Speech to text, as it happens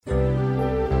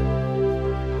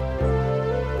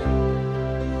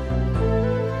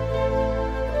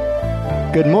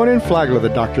Good morning, Flagler. The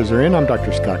doctors are in. I'm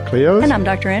Dr. Scott Cleos. And I'm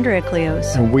Dr. Andrea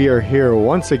Cleos. And we are here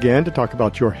once again to talk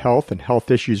about your health and health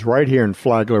issues right here in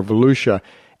Flagler, Volusia,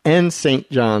 and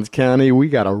St. Johns County. We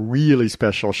got a really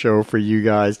special show for you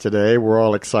guys today. We're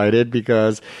all excited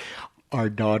because our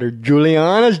daughter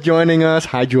Juliana's joining us.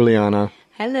 Hi, Juliana.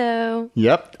 Hello.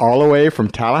 Yep, all the way from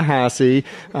Tallahassee.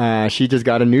 She just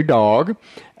got a new dog.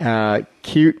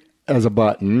 Cute as a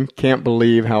button. Can't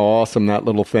believe how awesome that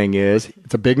little thing is.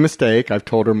 It's a big mistake. I've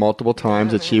told her multiple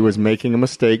times that she was making a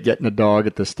mistake getting a dog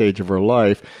at this stage of her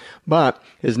life. But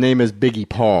his name is Biggie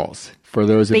Paws. For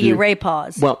those of you... Biggie Ray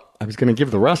Paws. Well, I was going to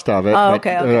give the rest of it. Oh, but,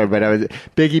 okay. But I was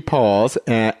Biggie Paws,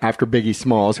 after Biggie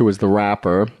Smalls, who was the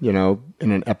rapper, you know,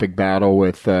 in an epic battle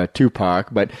with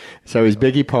Tupac. But so he's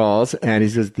Biggie Paws, and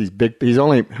he's just these big... He's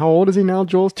only... How old is he now,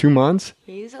 Jules? 2 months?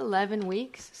 He's 11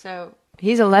 weeks, so...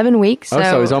 He's 11 weeks.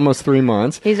 So he's almost 3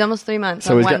 months. He's almost 3 months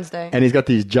on Wednesday. And he's got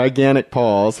these gigantic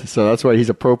paws, so that's why he's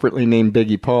appropriately named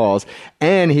Biggie Paws.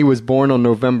 And he was born on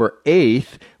November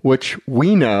 8th, which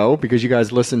we know, because you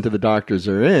guys listen to The Doctors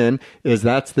Are In, is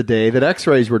that's the day that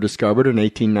X-rays were discovered in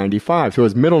 1895. So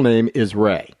his middle name is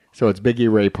Ray. So it's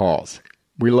Biggie Ray Paws.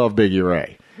 We love Biggie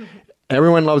Ray.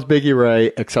 Everyone loves Biggie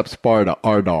Ray except Sparta,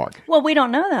 our dog. Well, we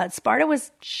don't know that. Sparta was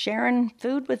sharing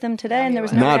food with him today, and there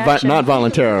was no reaction. Not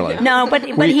voluntarily. No, but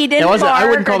he didn't bark. I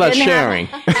wouldn't call that sharing.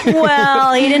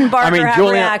 Well, he didn't bark or have a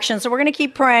Juliana, reaction, so we're going to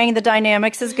keep praying the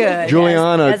dynamics is good.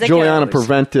 Juliana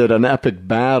prevented an epic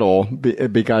battle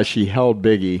because she held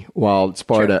Biggie while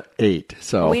Sparta ate.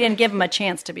 So we didn't give him a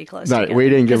chance to be close right, together. We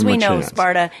didn't give him a chance. Because we know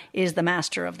Sparta is the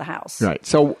master of the house. Right.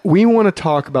 So we want to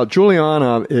talk about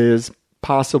Juliana is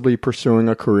possibly pursuing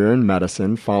a career in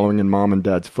medicine, following in mom and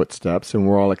dad's footsteps, and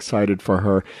we're all excited for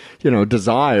her,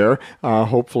 desire.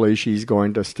 Hopefully she's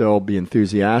going to still be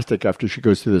enthusiastic after she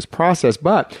goes through this process,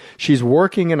 but she's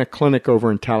working in a clinic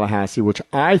over in Tallahassee, which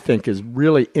I think is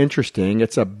really interesting.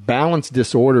 It's a balance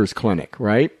disorders clinic,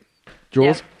 right,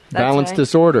 Jules? Yeah, balance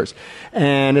disorders.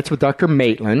 And it's with Dr.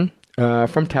 Maitland.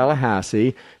 From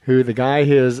Tallahassee, who the guy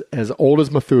is as old as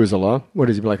Methuselah.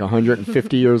 What is he, like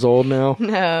 150 years old now?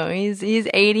 No, he's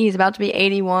 80. He's about to be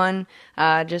 81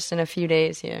 just in a few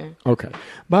days here. Okay.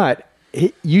 But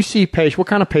you see patients. What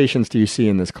kind of patients do you see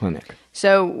in this clinic?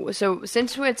 So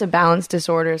since it's a balance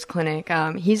disorders clinic,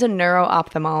 he's a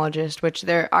neuro-ophthalmologist, which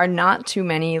there are not too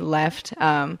many left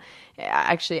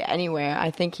actually anywhere.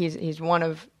 I think he's one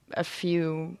of a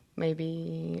few...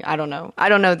 Maybe, I don't know. I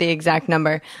don't know the exact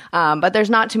number, but there's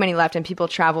not too many left, and people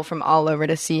travel from all over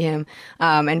to see him.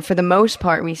 And for the most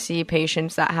part, we see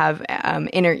patients that have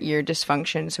inner ear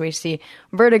dysfunction. So we see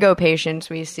vertigo patients,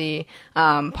 we see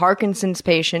Parkinson's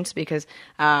patients, because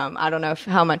I don't know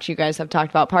how much you guys have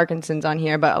talked about Parkinson's on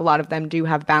here, but a lot of them do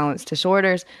have balance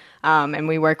disorders. And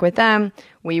we work with them.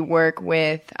 We work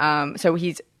with, so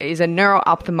he's a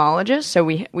neuro-ophthalmologist. So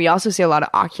we also see a lot of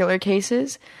ocular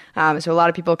cases. So a lot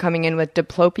of people coming in with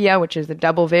diplopia, which is the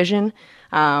double vision.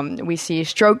 We see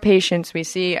stroke patients. We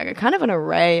see kind of an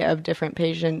array of different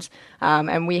patients.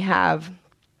 And we have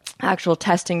actual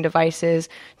testing devices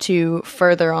to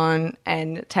further on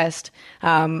and test,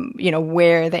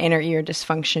 where the inner ear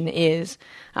dysfunction is.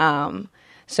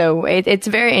 So it's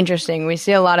very interesting. We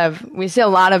see a lot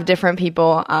of different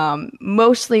people,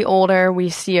 mostly older. We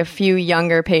see a few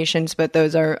younger patients, but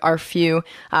those are few.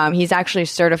 He's actually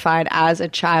certified as a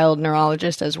child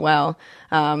neurologist as well.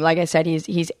 Like I said,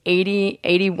 he's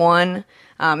 81,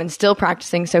 and still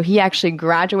practicing. So he actually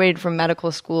graduated from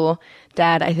medical school,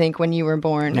 Dad, I think, when you were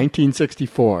born.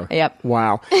 1964. Yep.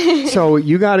 Wow. So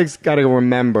you got to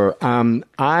remember, when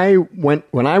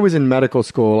I was in medical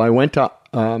school, I went to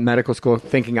medical school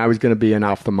thinking I was going to be an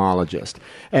ophthalmologist.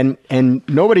 And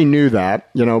nobody knew that,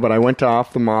 but I went to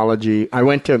ophthalmology. I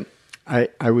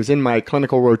was in my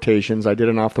clinical rotations. I did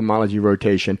an ophthalmology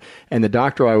rotation, and the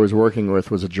doctor I was working with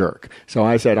was a jerk. So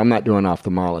I said, I'm not doing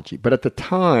ophthalmology. But at the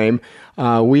time,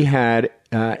 we had,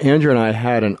 Andrew and I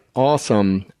had an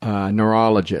awesome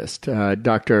neurologist,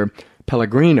 Dr.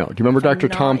 Pellegrino. Do you remember Dr.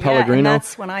 Tom Pellegrino? And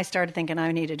that's when I started thinking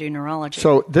I need to do neurology.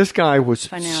 So this guy was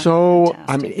so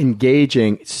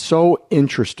engaging, so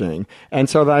interesting. And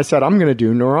so I said, I'm going to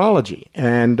do neurology.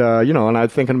 And, and I'm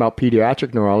thinking about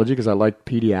pediatric neurology because I liked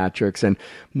pediatrics. And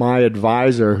my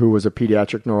advisor, who was a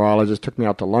pediatric neurologist, took me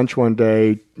out to lunch one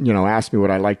day, asked me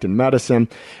what I liked in medicine.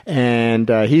 And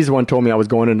he's the one who told me I was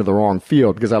going into the wrong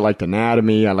field because I liked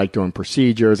anatomy. I liked doing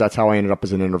procedures. That's how I ended up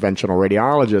as an interventional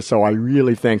radiologist. So I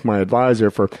really thank my advisor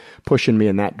for pushing me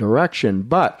in that direction.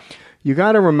 But you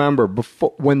got to remember,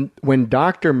 when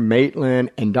Dr.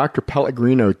 Maitland and Dr.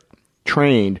 Pellegrino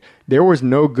trained, there was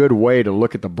no good way to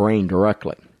look at the brain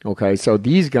directly. Okay, so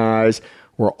these guys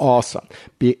were awesome.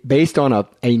 Based on a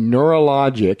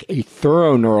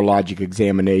thorough neurologic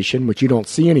examination, which you don't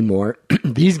see anymore,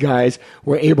 these guys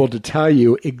were able to tell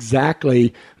you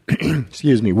exactly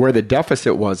where the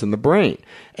deficit was in the brain.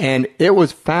 And it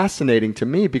was fascinating to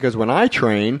me because when I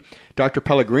train, Dr.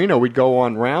 Pellegrino, we'd go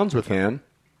on rounds with him.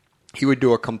 He would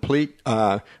do a complete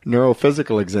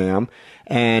neurophysical exam,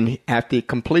 and at the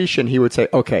completion, he would say,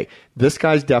 okay, this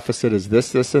guy's deficit is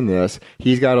this, this, and this.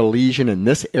 He's got a lesion in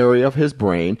this area of his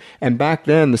brain. And back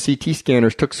then, the CT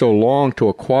scanners took so long to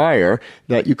acquire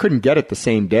that you couldn't get it the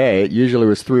same day. It usually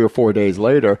was 3 or 4 days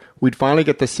later. We'd finally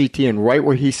get the CT, and right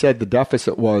where he said the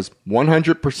deficit was,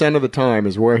 100% of the time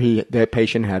is where that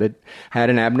patient had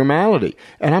an abnormality.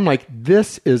 And I'm like,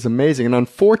 this is amazing. And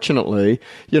unfortunately,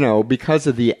 because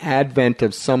of the advent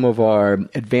of some of our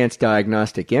advanced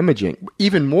diagnostic imaging,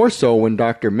 even more so when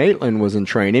Dr. Maitland was in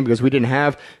training, because we didn't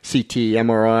have CT,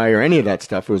 MRI, or any of that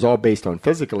stuff. It was all based on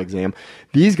physical exam.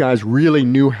 These guys really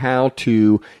knew how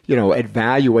to,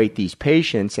 evaluate these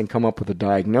patients and come up with a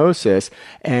diagnosis.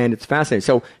 And it's fascinating.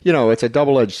 So, it's a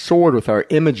double-edged sword with our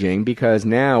imaging because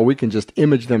now we can just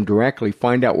image them directly,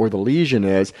 find out where the lesion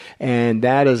is. And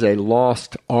that is a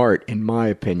lost art, in my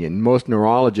opinion. Most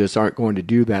neurologists aren't going to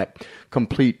do that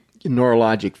complete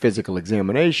neurologic physical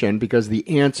examination because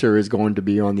the answer is going to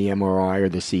be on the MRI or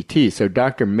the CT. So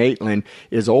Dr. Maitland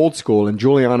is old school, and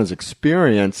Juliana's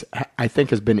experience, I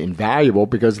think, has been invaluable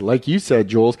because, like you said,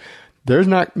 Jules, there's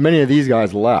not many of these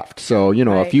guys left. So,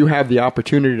 right. If you have the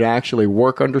opportunity to actually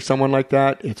work under someone like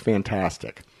that, it's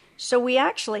fantastic. So we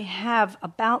actually have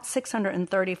about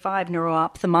 635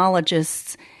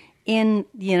 neuro-ophthalmologists in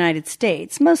the United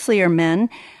States. Mostly are men,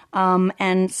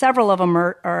 and several of them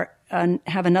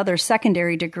have another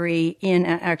secondary degree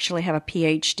actually have a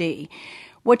PhD,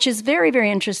 which is very,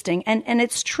 very interesting. And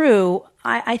it's true.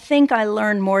 I think I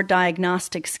learned more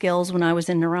diagnostic skills when I was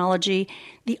in neurology.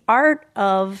 The art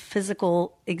of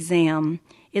physical exam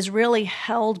is really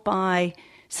held by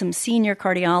some senior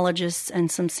cardiologists and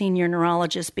some senior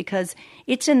neurologists because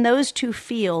it's in those two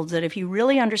fields that if you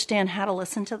really understand how to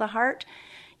listen to the heart,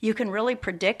 you can really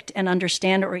predict and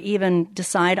understand or even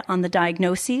decide on the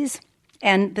diagnoses.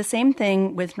 And the same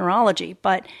thing with neurology.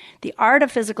 But the art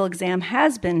of physical exam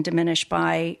has been diminished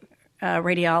by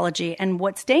radiology. And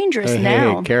what's dangerous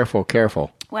now... Hey,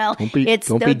 careful. Well, don't be the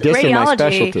dissing my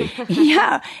specialty.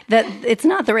 Yeah, it's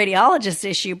not the radiologist's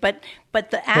issue, but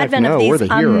the advent of these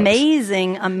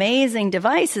amazing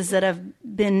devices that have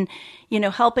been,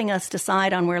 helping us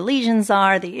decide on where lesions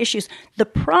are, the issues. The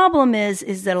problem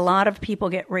is that a lot of people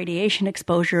get radiation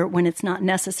exposure when it's not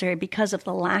necessary because of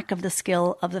the lack of the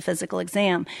skill of the physical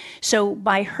exam. So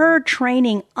by her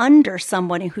training under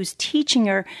somebody who's teaching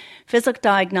her physical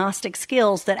diagnostic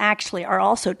skills that actually are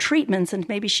also treatments, and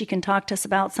maybe she can talk to us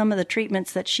about some of the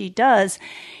treatments that she does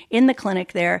in the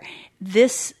clinic there,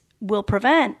 this will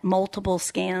prevent multiple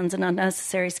scans and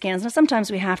unnecessary scans. Now,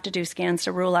 sometimes we have to do scans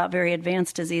to rule out very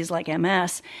advanced disease like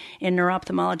MS in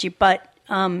neuro-ophthalmology. But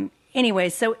anyway,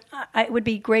 so it would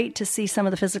be great to see some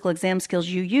of the physical exam skills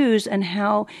you use and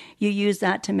how you use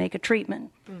that to make a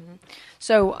treatment. Mm-hmm.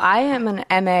 So I am an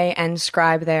MA and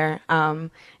scribe there,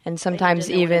 and sometimes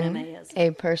even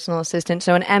a personal assistant.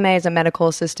 So an MA is a medical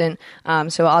assistant.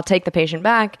 So I'll take the patient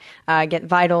back, get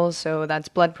vitals. So that's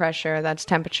blood pressure, that's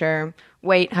temperature,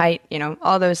 weight, height,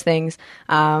 all those things.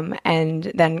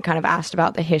 And then kind of asked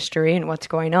about the history and what's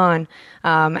going on.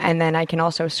 And then I can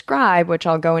also scribe, which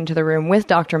I'll go into the room with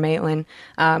Dr. Maitland,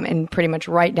 and pretty much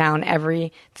write down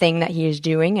everything that he is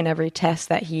doing and every test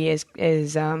that he is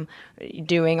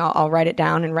doing. I'll write it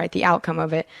down and write the outcome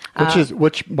of it.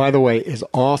 Which by the way is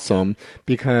awesome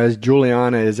because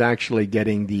Juliana is actually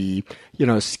getting the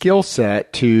skill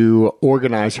set to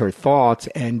organize her thoughts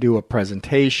and do a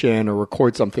presentation or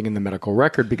record something in the medical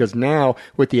record, because now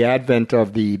with the advent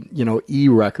of the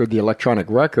e-record, the electronic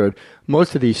record,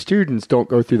 most of these students don't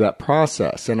go through that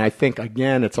process. And I think,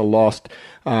 again, it's a lost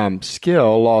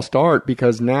skill, lost art,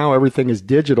 because now everything is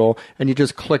digital and you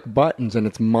just click buttons and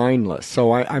it's mindless.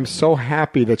 So I'm so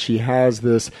happy that she has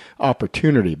this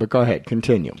opportunity. But go ahead,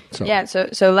 continue.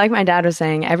 So like my dad was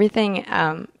saying, everything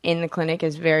in the clinic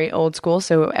is very old school.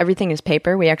 So everything is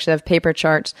paper. We actually have paper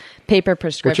charts, paper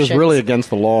prescriptions. Which is really against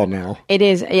the law now. It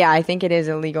is. Yeah, I think it is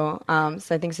illegal.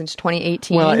 So I think since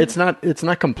 2018. Well, it's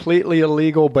not completely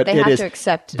illegal, but they have to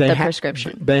accept the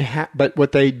prescription. But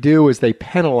what they do is they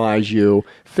penalize you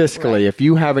fiscally. Right. If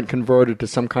you haven't converted to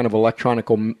some kind of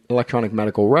electronic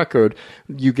medical record,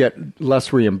 you get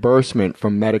less reimbursement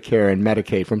from Medicare and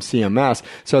Medicaid, from CMS.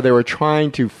 So they were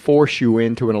trying to force you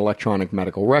into an electronic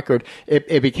medical record.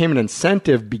 It became an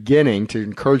incentive beginning campaign to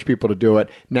encourage people to do it.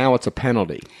 Now it's a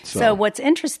penalty. So what's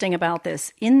interesting about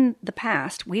this, in the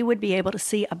past, we would be able to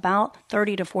see about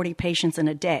 30 to 40 patients in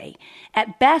a day.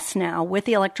 At best now, with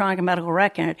the electronic medical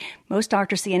record, most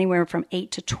doctors see anywhere from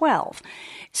 8 to 12.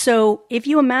 So if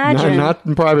you imagine... Not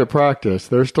in private practice.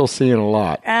 They're still seeing a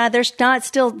lot. There's not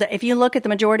still... If you look at the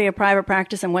majority of private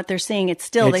practice and what they're seeing, it's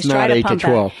still... It's not 8 to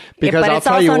 12. Because but I'll it's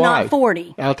tell also you why. not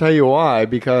 40. I'll tell you why.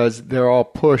 Because they're all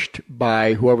pushed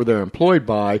by whoever they're employed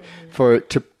by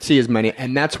to see as many.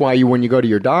 And that's why when you go to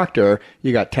your doctor,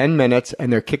 you got 10 minutes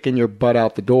and they're kicking your butt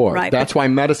out the door. Right, that's why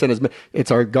medicine is...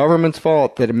 It's our government's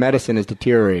fault that medicine is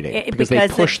deteriorating. Because they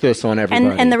push this on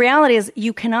everybody. And the reality is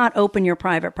you cannot open your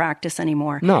private practice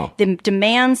anymore. No. The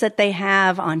demands that they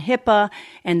have on HIPAA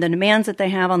and the demands that they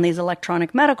have on these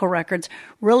electronic medical records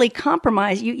really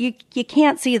compromise. You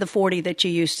can't see the 40 that you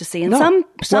used to see. And some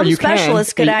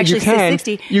specialists could actually see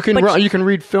 60. You can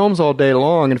read films all day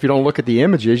long, and if you don't look at the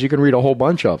images, you can read a whole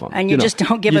bunch of them. And you just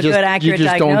don't give a good, accurate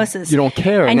diagnosis. You don't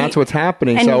care, and that's what's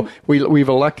happening. So we've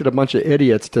elected a bunch of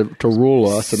idiots to rule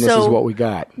us, and this is what we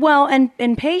got. Well, and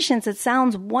in patients, it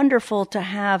sounds wonderful to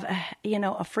have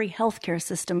a free healthcare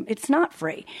system. It's not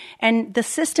free. And the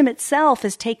system itself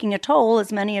is taking a toll,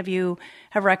 as many of you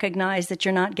have recognized that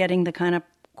you're not getting the kind of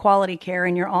quality care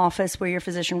in your office where your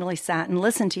physician really sat and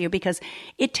listened to you, because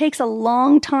it takes a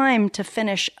long time to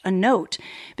finish a note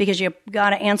because you've got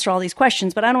to answer all these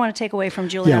questions. But I don't want to take away from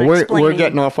Juliana explaining. We're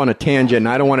getting off on a tangent, and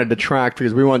I don't want to detract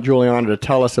because we want Juliana to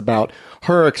tell us about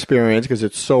her experience because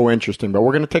it's so interesting. But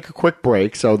we're going to take a quick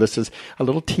break. So this is a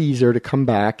little teaser to come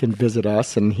back and visit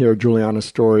us and hear Juliana's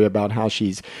story about how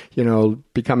she's,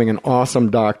 becoming an awesome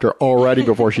doctor already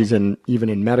before she's even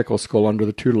in medical school under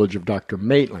the tutelage of Dr.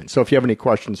 Maitland. So if you have any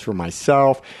questions for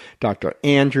myself, Dr.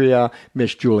 Andrea,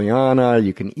 Miss Juliana,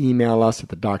 you can email us at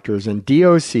the doctorsin,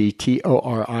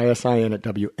 DOCTORISIN at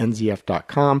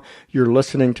WNZF.com. You're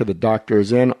listening to the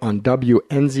Doctors In on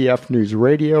WNZF News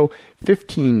Radio,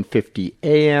 1550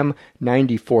 AM,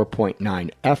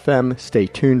 94.9 FM. Stay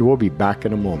tuned. We'll be back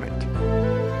in a moment.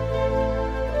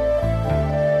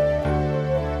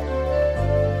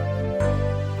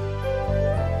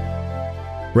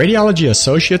 Radiology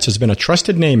Associates has been a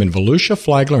trusted name in Volusia,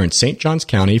 Flagler, and St. Johns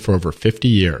County for over 50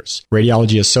 years.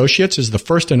 Radiology Associates is the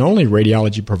first and only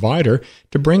radiology provider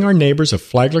to bring our neighbors of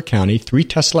Flagler County 3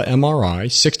 Tesla MRI,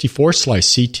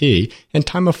 64-slice CT, and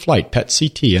time-of-flight PET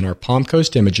CT in our Palm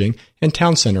Coast Imaging and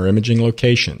Town Center Imaging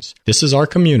locations. This is our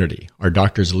community. Our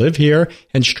doctors live here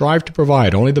and strive to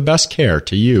provide only the best care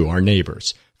to you, our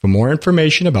neighbors. For more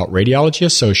information about Radiology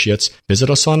Associates,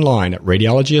 visit us online at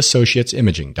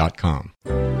radiologyassociatesimaging.com.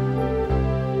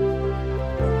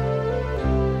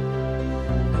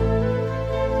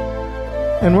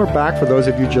 And we're back. For those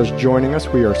of you just joining us,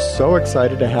 we are so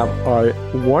excited to have a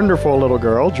wonderful little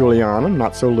girl, Juliana,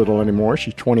 not so little anymore.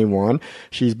 She's 21.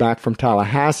 She's back from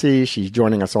Tallahassee. She's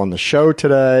joining us on the show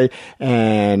today,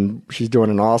 and she's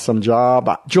doing an awesome job.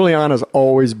 Juliana's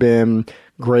always been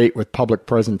great with public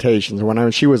presentations.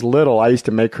 When she was little, I used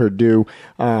to make her do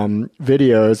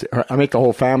videos. I make the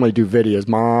whole family do videos,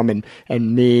 Mom and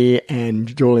me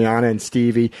and Juliana and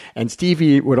Stevie. And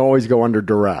Stevie would always go under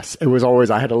duress. It was always,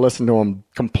 I had to listen to him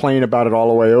complain about it all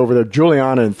the way over there.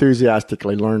 Juliana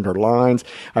enthusiastically learned her lines.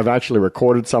 I've actually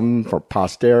recorded some for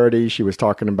posterity. She was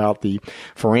talking about the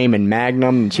foramen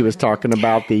magnum, and she was talking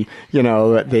about the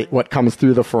what comes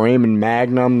through the foramen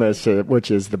magnum,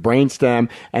 which is the brainstem.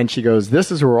 And she goes,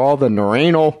 "This is where all the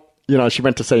neuronal," she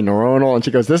meant to say neuronal, and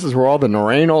she goes, "This is where all the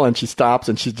neuronal," and she stops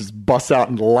and she just busts out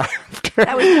in laughter.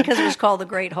 That was because it was called the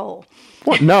Great Hole.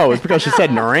 Well, no, it's because she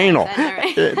said neuronal,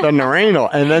 the neuronal,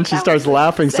 and then she starts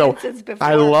laughing. So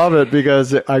I love it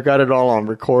because I've got it all on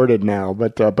recorded now.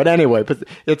 But anyway, but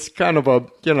it's kind of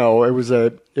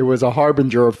it was a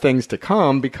harbinger of things to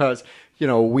come because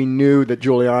we knew that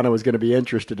Juliana was going to be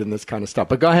interested in this kind of stuff.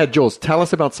 But go ahead, Jules, tell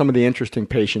us about some of the interesting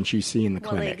patients you see in the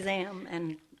clinic. Well, the exam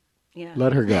and. Yeah.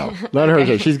 Let her go. Let her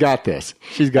go. She's got this.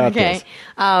 She's got this.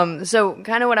 So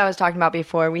kind of what I was talking about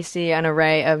before, we see an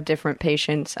array of different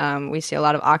patients. We see a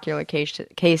lot of ocular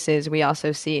cases. We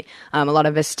also see a lot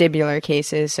of vestibular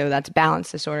cases. So that's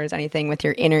balance disorders, anything with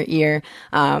your inner ear,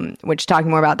 which talking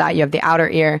more about that, you have the outer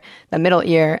ear, the middle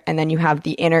ear, and then you have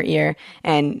the inner ear.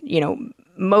 And,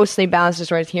 mostly balance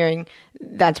disorders hearing,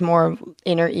 that's more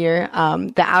inner ear.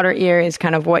 The outer ear is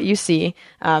kind of what you see.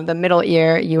 The middle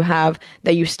ear, you have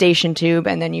the eustachian tube,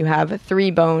 and then you have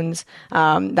 3 bones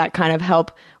that kind of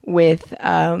help with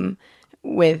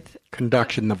with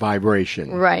conduction, the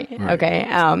vibration. Right. Okay.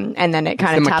 And then it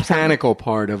kind of taps the mechanical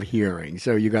part of hearing.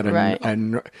 So you got you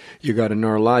got a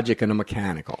neurologic and a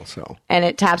mechanical. So and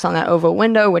it taps on that oval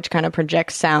window, which kind of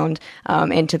projects sound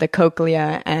into the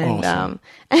cochlea, and awesome.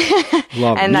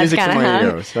 Love and music that's to my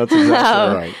ears. That's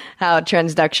exactly right. How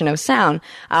transduction of sound.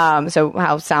 So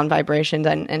how sound vibrations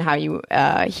and how you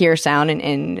hear sound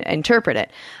and interpret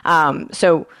it.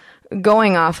 So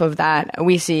going off of that,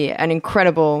 we see an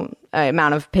incredible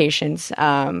amount of patients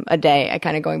a day.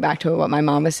 Kind of going back to what my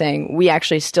mom was saying, we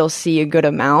actually still see a good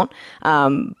amount,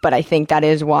 but I think that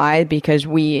is why, because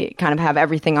we kind of have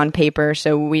everything on paper,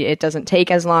 so it doesn't take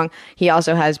as long. He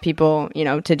also has people,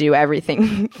 to do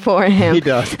everything for him. He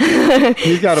does.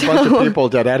 He's got a bunch of people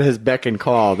that at his beck and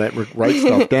call that write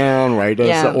stuff down, write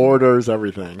us the orders,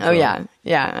 everything. So. Oh yeah.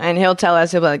 Yeah, and he'll tell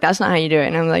us, he'll be like, that's not how you do it.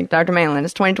 And I'm like, Dr. Maitland,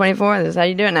 it's 2024, this is how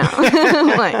you do it now.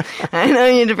 I'm like, I know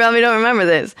you probably don't remember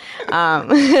this.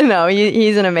 No,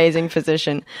 he's an amazing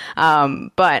physician.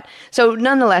 But so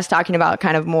nonetheless, talking about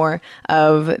kind of more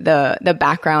of the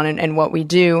background and what we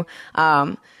do.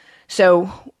 We'll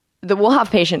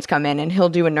have patients come in and he'll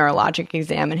do a neurologic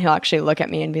exam and he'll actually look at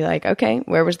me and be like, okay,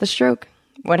 where was the stroke?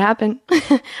 What happened?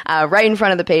 Right in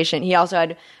front of the patient. He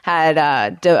also had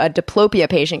a diplopia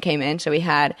patient came in. So we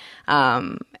had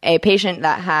a patient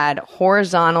that had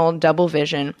horizontal double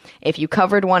vision. If you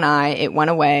covered one eye, it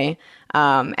went away,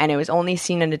 and it was only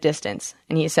seen at a distance.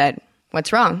 And he said,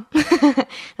 what's wrong? I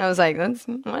was like,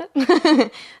 what?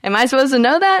 Am I supposed to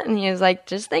know that? And he was like,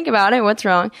 just think about it. What's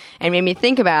wrong? And made me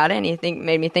think about it. And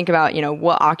made me think about,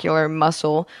 what ocular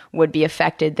muscle would be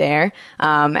affected there.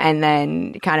 And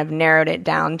then kind of narrowed it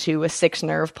down to a 6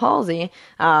 nerve palsy,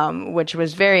 which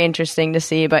was very interesting to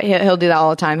see. But he'll do that all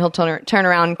the time. He'll turn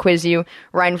around and quiz you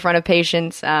right in front of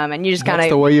patients. And you just kind of.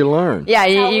 That's the way you learn. Yeah,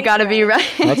 you got to be right.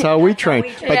 That's how we train.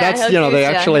 But that's, they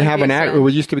actually have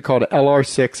it used to be called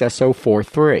LR6 SO43.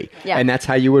 Yeah. And that's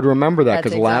how you would remember that,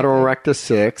 because lateral rectus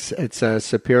 6, it's a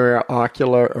superior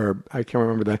ocular, or I can't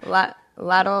remember that.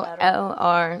 Lateral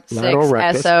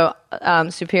LR6 SO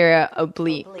superior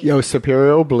oblique.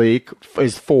 Superior oblique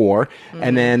is 4,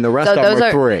 and then the rest of them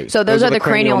are 3. So those are the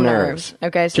cranial nerves.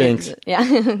 Okay. So Jinx. Yeah.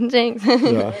 Jinx.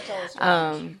 Yeah.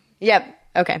 Yep.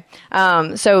 Okay.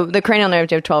 So the cranial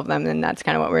nerves, you have 12 of them, and that's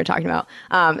kind of what we were talking about.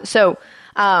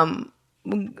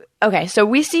 Okay, so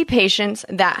we see patients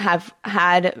that have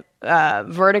had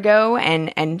vertigo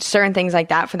and certain things like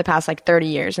that for the past 30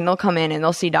 years, and they'll come in and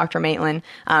they'll see Dr. Maitland,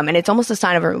 and it's almost a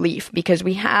sign of relief because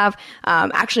we have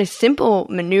actually simple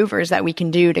maneuvers that we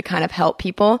can do to kind of help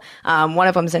people. One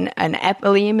of them is an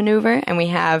Epley maneuver, and we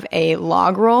have a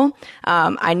log roll.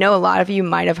 I know a lot of you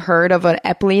might have heard of an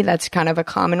Epley. That's kind of a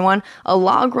common one. A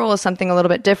log roll is something a little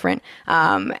bit different,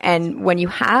 and when you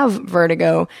have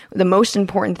vertigo, the most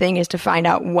important thing is to find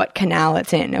out what canal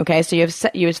it's in. Okay, so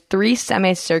you have 3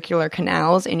 semicircular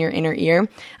canals in your inner ear,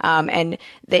 and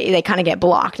they kind of get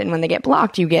blocked. And when they get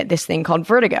blocked, you get this thing called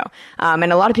vertigo.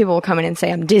 And a lot of people will come in and say,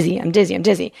 I'm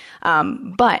dizzy.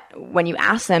 But when you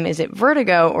ask them, is it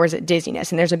vertigo or is it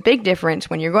dizziness? And there's a big difference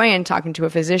when you're going in and talking to a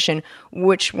physician,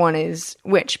 which one is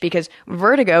which, because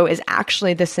vertigo is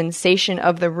actually the sensation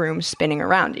of the room spinning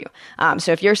around you.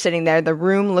 So if you're sitting there, the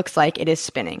room looks like it is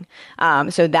spinning.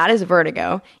 So that is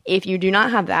vertigo. If you do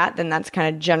not have that, then that's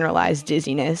kind of generalized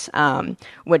dizziness,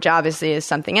 which obviously is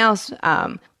something else.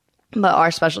 But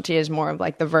our specialty is more of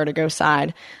the vertigo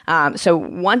side. So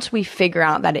once we figure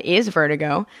out that it is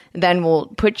vertigo, then we'll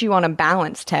put you on a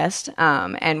balance test,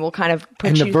 and we'll kind of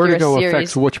put you through a series. And the vertigo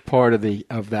affects which part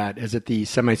of that? Is it the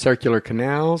semicircular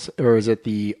canals, or is it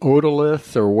the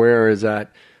otoliths, or where is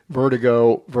that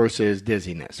vertigo versus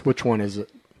dizziness? Which one is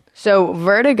it? So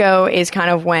vertigo is kind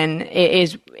of when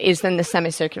it is in the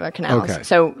semicircular canals. Okay.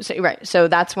 So right. So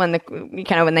that's when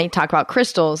when they talk about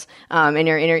crystals in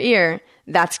your inner ear,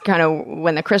 that's kind of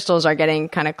when the crystals are getting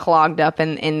kind of clogged up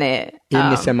in the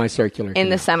semicircular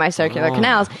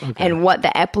canals. Okay. And what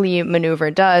the Epley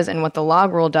maneuver does and what the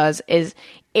log roll does is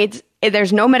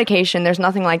there's no medication. There's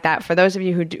nothing like that. For those of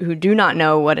you who do not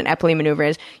know what an Epley maneuver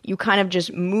is, you kind of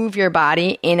just move your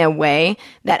body in a way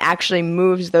that actually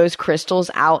moves those crystals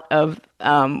out of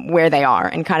where they are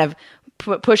and kind of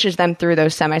pushes them through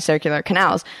those semicircular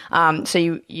canals. So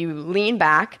you lean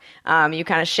back, you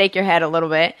kind of shake your head a little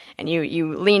bit, and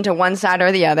you lean to one side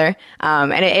or the other.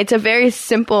 And it's a very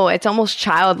simple, it's almost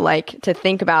childlike to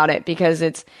think about it, because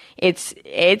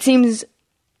it seems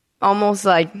almost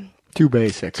like too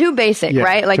basic, yeah,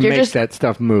 right? Like you're just that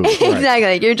stuff move. Exactly.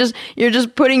 Right. You're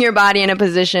just putting your body in a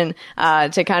position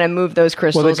to kind of move those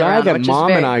crystals around. Well, the guy that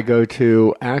Mom and I go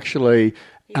to actually,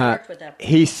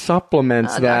 he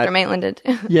supplements that. Dr. Maitland did.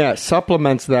 Yeah,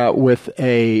 supplements that with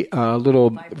a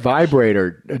little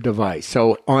vibrator device.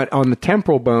 So on the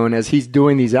temporal bone, as he's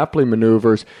doing these Epley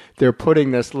maneuvers, they're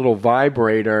putting this little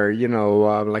vibrator,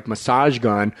 like massage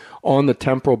gun, on the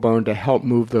temporal bone to help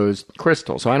move those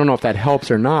crystals. So I don't know if that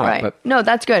helps or not. Right. But no,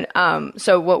 that's good.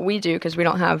 So what we do, because we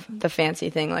don't have the fancy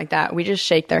thing like that, we just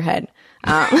shake their head.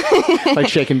 Like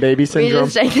shaking baby syndrome? We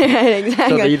just shake their head,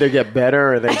 exactly. So they either get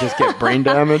better or they just get brain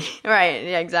damage? Right,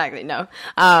 yeah, exactly. No.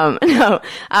 No.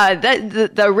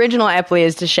 The original Epley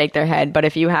is to shake their head, but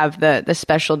if you have the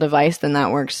special device, then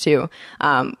that works too.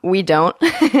 We don't.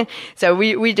 So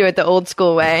we do it the old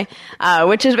school way,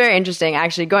 which is very interesting.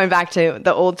 Actually, going back to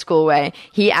the old school way,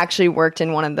 he actually worked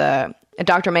in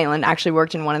Dr. Maitland actually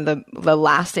worked in one of the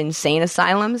last insane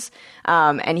asylums,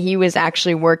 and he was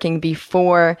actually working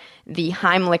before the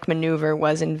Heimlich maneuver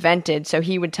was invented. So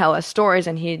he would tell us stories,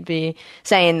 and he'd be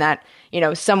saying that,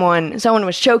 someone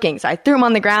was choking, so I threw him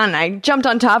on the ground, and I jumped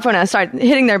on top of him, and I started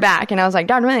hitting their back, and I was like,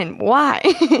 Dr. Maitland, why?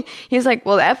 He was like,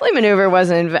 well, the Epley maneuver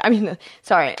wasn't the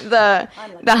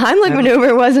Heimlich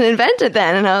maneuver wasn't invented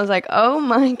then, and I was like, oh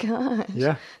my gosh.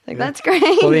 Yeah. That's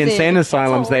crazy. Well, the insane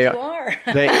asylums, they I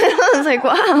was like,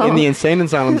 wow. In the insane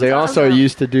asylums, they also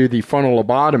used to do the frontal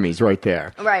lobotomies right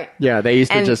there. Right. Yeah, they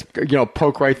used to just,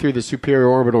 poke right through the superior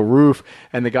orbital roof,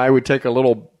 and the guy would take a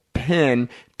little pin,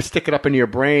 stick it up into your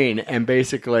brain, and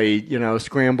basically,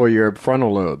 scramble your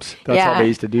frontal lobes. That's how they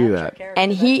used to do that.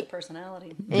 And he,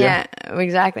 personality. Yeah,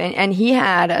 exactly. And he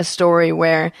had a story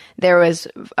where there was,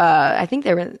 I think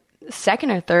there were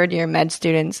second or third year med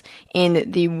students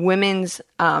in the women's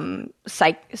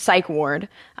psych ward,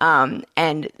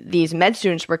 and these med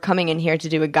students were coming in here to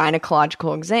do a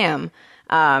gynecological exam,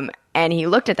 and he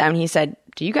looked at them and he said,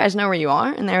 do you guys know where you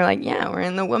are? And they were like, yeah, we're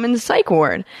in the women's psych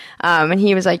ward. And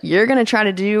he was like, you're going to try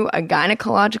to do a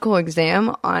gynecological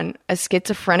exam on a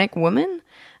schizophrenic woman?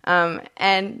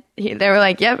 And they were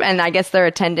like, yep. And I guess their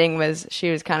attending she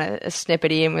was kind of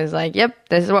snippety and was like, yep,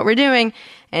 this is what we're doing.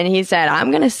 And he said,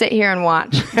 I'm going to sit here and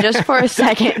watch just for a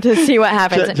second to see what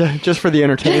happens. Just for the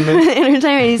entertainment?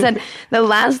 He said the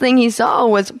last thing he saw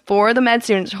was 4 of the med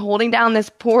students holding down this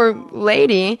poor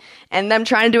lady and them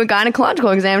trying to do a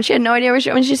gynecological exam. She had no idea where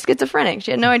she's schizophrenic.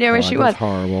 She had no idea where she was. That's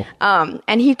horrible.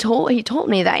 And he told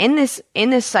me that in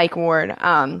this psych ward,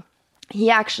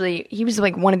 he was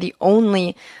like one of the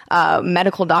only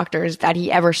medical doctors that he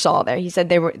ever saw there. He said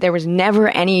there was never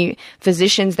any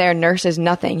physicians there, nurses,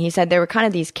 nothing. He said there were kind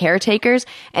of these caretakers,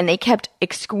 and they kept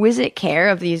exquisite care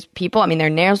of these people. I mean, their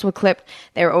nails were clipped.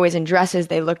 They were always in dresses.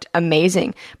 They looked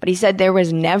amazing. But he said there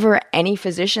was never any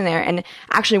physician there. And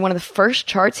actually, one of the first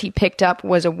charts he picked up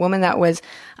was a woman that was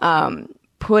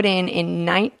put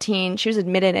she was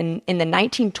admitted in the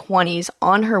 1920s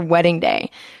on her wedding day.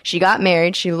 She got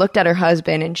married, she looked at her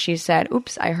husband, and she said,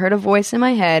 oops, I heard a voice in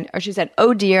my head. Or she said,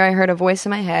 oh dear, I heard a voice in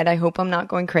my head. I hope I'm not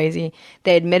going crazy.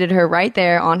 They admitted her right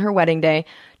there on her wedding day,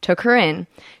 took her in.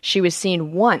 She was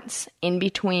seen once in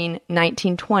between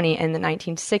 1920 and the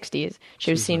 1960s. She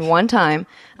was seen one time.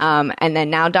 And then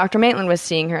now Dr. Maitland was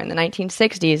seeing her in the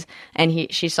 1960s,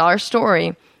 and she saw her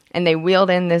story. And they wheeled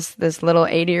in this little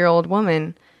 80-year-old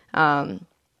woman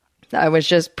that was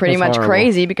just pretty much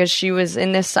crazy because she was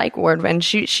in this psych ward and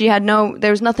she had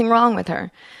there was nothing wrong with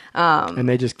her. And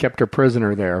they just kept her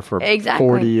prisoner there for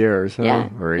 40 years,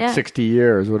 or 60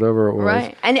 years, whatever it was.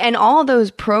 Right. And all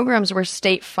those programs were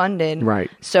state funded. Right.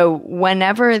 So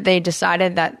whenever they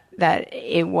decided that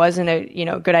it wasn't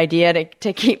a good idea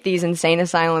to keep these insane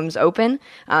asylums open,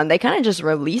 they kind of just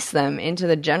released them into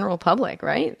the general public,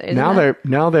 right?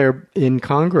 Now they're in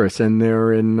Congress and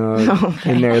they're in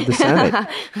the Senate.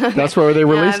 That's where they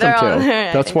released them to.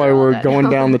 That's why we're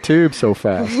going down the tube so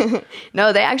fast.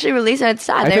 No, they actually released it. It's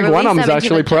sad. I think one of them is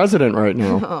actually president right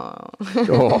now.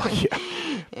 Oh yeah.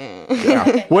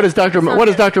 Yeah. What does Dr.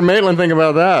 Maitland think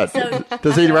about that?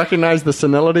 Does he recognize the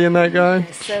senility in that guy?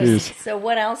 So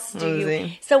what else do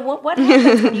you? So what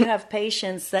happens when you have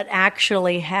patients that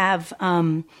actually have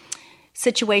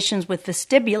situations with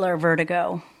vestibular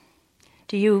vertigo?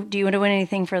 Do you do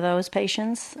anything for those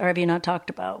patients, or have you not talked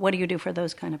about what do you do for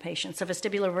those kind of patients? So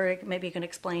vestibular vertigo, maybe you can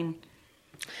explain.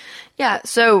 Yeah.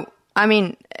 So I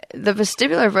mean, the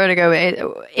vestibular vertigo.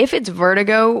 If it's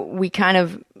vertigo, we kind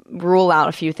of rule out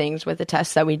a few things with the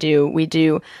tests that we do. We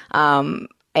do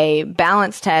a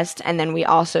balance test, and then we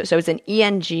also, so it's an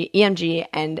EMG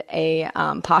and a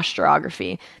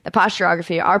posturography.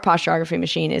 Our posturography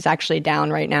machine is actually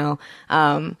down right now.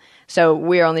 So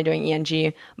we're only doing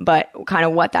ENG, but kind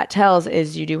of what that tells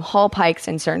is you do Hall pikes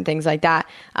and certain things like that.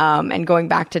 And going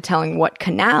back to telling what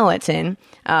canal it's in,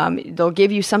 they'll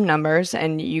give you some numbers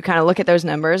and you kind of look at those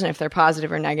numbers and if they're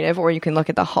positive or negative, or you can look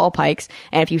at the Hall pikes.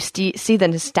 And if you see the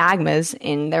nystagmus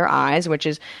in their eyes, which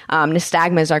is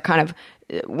nystagmus are kind of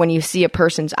when you see a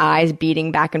person's eyes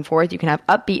beating back and forth, you can have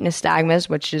upbeat nystagmus,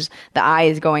 which is the eye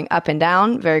is going up and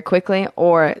down very quickly,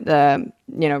 or the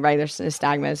regular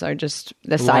nystagmus are just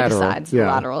the side to sides, the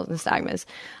lateral nystagmus.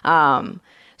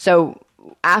 So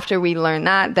after we learn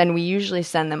that, then we usually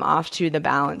send them off to the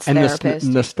balance therapist.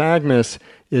 And the nystagmus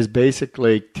is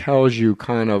basically tells you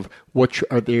kind of what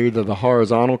are they, either the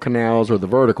horizontal canals or the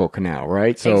vertical canal,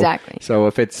 right? So, exactly. So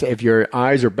if your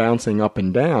eyes are bouncing up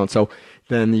and down, so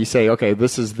then you say, okay,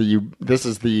 this is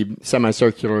the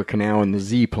semicircular canal in the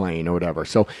Z plane or whatever.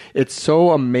 So it's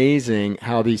so amazing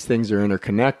how these things are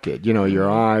interconnected. Your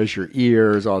eyes, your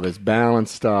ears, all this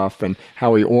balance stuff, and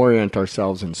how we orient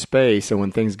ourselves in space. And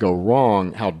when things go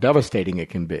wrong, how devastating it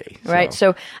can be. Right.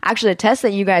 So actually, a test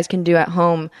that you guys can do at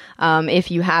home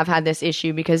if you have had this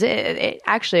issue, because it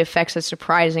actually affects a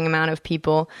surprising amount of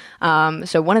people.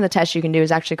 So one of the tests you can do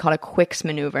is actually called a Quicks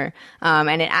maneuver,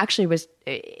 and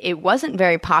it wasn't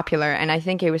very popular, and I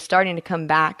think it was starting to come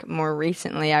back more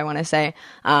recently, I want to say.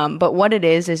 But what it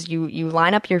is you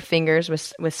line up your fingers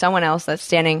with someone else that's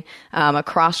standing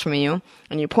across from you,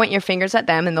 and you point your fingers at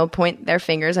them, and they'll point their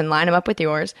fingers and line them up with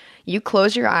yours. You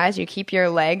close your eyes. You keep your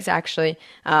legs actually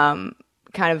kind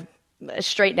of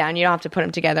straight down. You don't have to put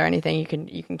them together or anything. You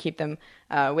can keep them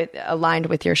aligned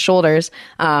with your shoulders,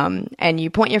 and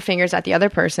you point your fingers at the other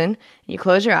person. You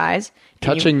close your eyes,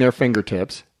 touching their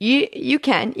fingertips. You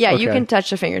can, yeah, okay. You can touch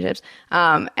the fingertips,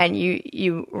 and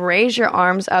you raise your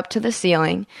arms up to the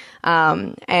ceiling,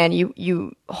 and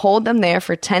you hold them there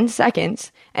for 10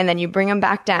 seconds, and then you bring them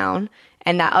back down,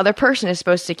 and that other person is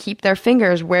supposed to keep their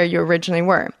fingers where you originally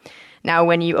were. Now,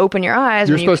 when you open your eyes...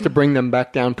 You're supposed to bring them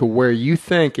back down to where you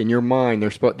think in your mind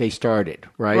they started,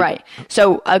 right? Right.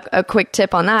 So a quick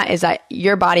tip on that is that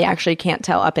your body actually can't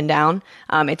tell up and down.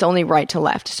 It's only right to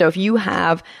left. So if you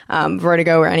have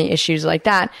vertigo or any issues like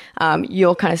that,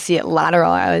 you'll kind of see it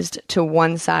lateralized to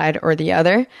one side or the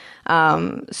other.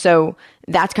 So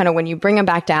that's kind of when you bring them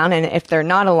back down. And if they're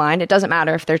not aligned, it doesn't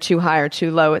matter if they're too high or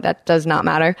too low. That does not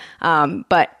matter.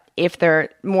 But if they're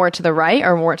more to the right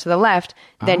or more to the left,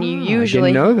 then you usually...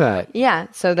 I didn't know that. Yeah,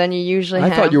 so then you usually I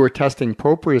thought you were testing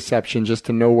proprioception just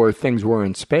to know where things were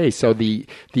in space. So the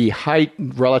height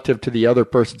relative to the other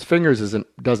person's fingers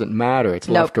doesn't matter. It's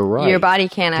left or right. Your body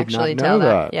can't actually tell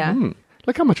that. Yeah.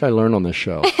 Look how much I learn on this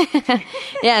show.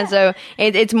 Yeah, so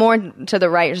it's more to the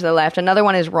right or to the left. Another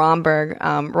one is Romberg.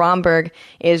 Romberg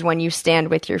is when you stand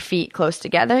with your feet close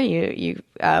together. You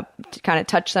kind of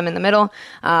touch them in the middle,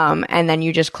 and then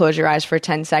you just close your eyes for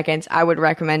 10 seconds. I would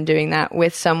recommend doing that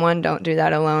with someone. Don't do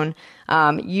that alone.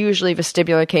 Usually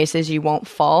vestibular cases, you won't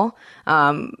fall.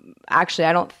 Actually,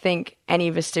 I don't think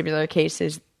any vestibular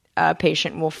cases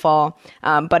patient will fall.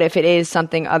 But if it is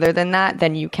something other than that,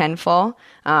 then you can fall.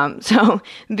 So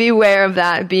be aware of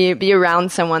that. Be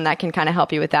around someone that can kind of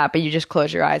help you with that, but you just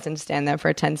close your eyes and stand there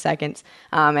for 10 seconds.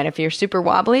 And if you're super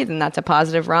wobbly, then that's a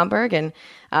positive Romberg, and,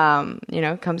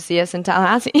 come see us in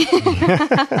Tallahassee.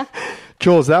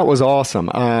 Jules, that was awesome.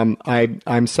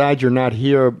 I'm sad you're not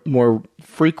here more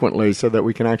frequently so that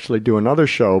we can actually do another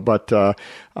show. But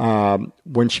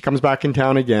when she comes back in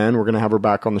town again, we're going to have her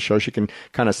back on the show. She can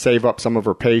kind of save up some of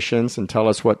her patients and tell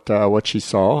us what she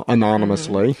saw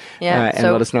anonymously. Mm-hmm. Yeah,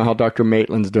 and let us know how Dr.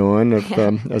 Maitland's doing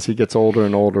as he gets older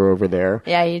and older over there.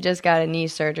 Yeah, he just got a knee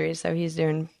surgery, so he's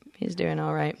doing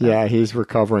all right. But. Yeah, he's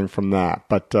recovering from that.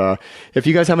 But if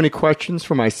you guys have any questions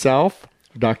for myself,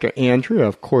 Dr. Andrea,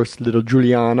 of course, little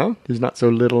Juliana, who's not so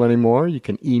little anymore, you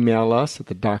can email us at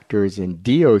the doctors in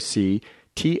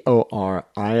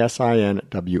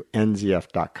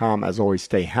DoctorIsinWNZF.com. As always,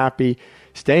 stay happy,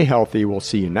 stay healthy. We'll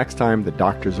see you next time. The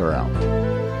doctors are out.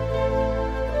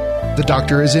 The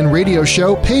Doctor is in radio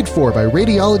show paid for by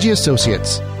Radiology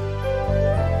Associates.